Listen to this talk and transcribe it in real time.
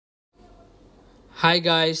Hi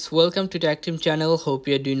guys, welcome to Tactim channel. Hope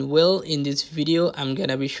you're doing well. In this video I'm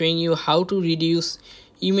gonna be showing you how to reduce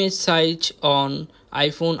image size on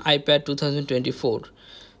iPhone iPad 2024.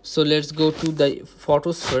 So let's go to the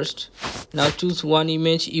photos first. Now choose one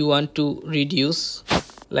image you want to reduce,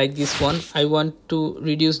 like this one. I want to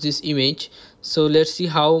reduce this image. So let's see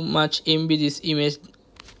how much MB this image.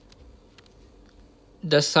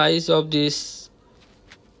 The size of this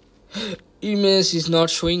image is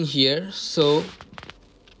not showing here, so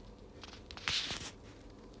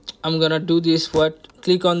I'm gonna do this.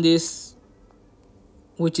 Click on this,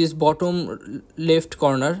 which is bottom left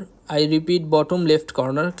corner. I repeat, bottom left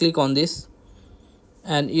corner. Click on this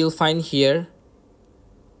and you'll find here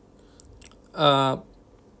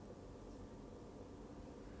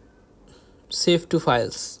save to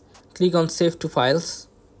files. Click on save to files.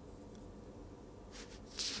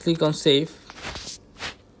 Click on save.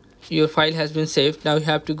 Your file has been saved. Now you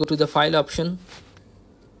have to go to the file option.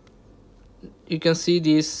 You can see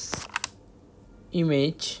this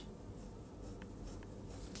image.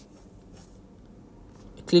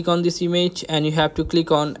 Click on this image and you have to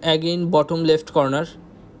click on again bottom left corner.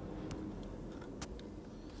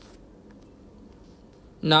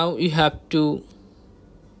 Now you have to,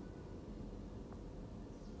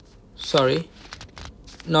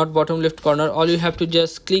 not bottom left corner. All you have to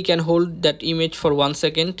just click and hold that image for 1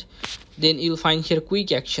 second. Then you'll find here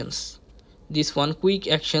quick actions. This one, quick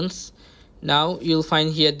actions. Now you'll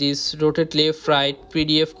find here this rotate left, right,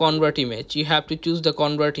 PDF, convert image. You have to choose the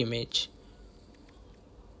convert image.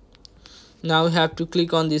 Now you have to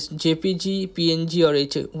click on this JPG, PNG or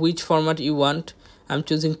which format you want. I'm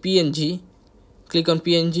choosing PNG. Click on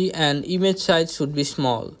PNG and image size should be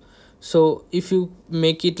small. So if you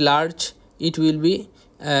make it large, it will be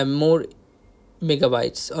more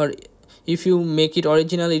megabytes, or if you make it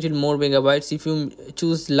original, it will more megabytes. If you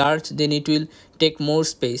choose large, then it will take more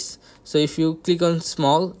space. So if you click on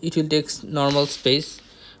small, it will take normal space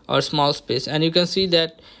or small space. And you can see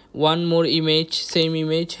that one more image, same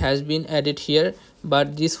image has been added here,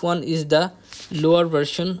 but this one is the lower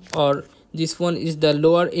version, or this one is the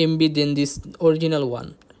lower MB than this original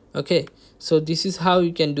one. Okay, so this is how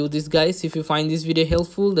you can do this, guys. If you find this video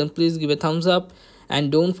helpful, then please give a thumbs up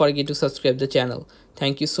and don't forget to subscribe the channel.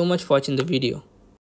 Thank you so much for watching the video.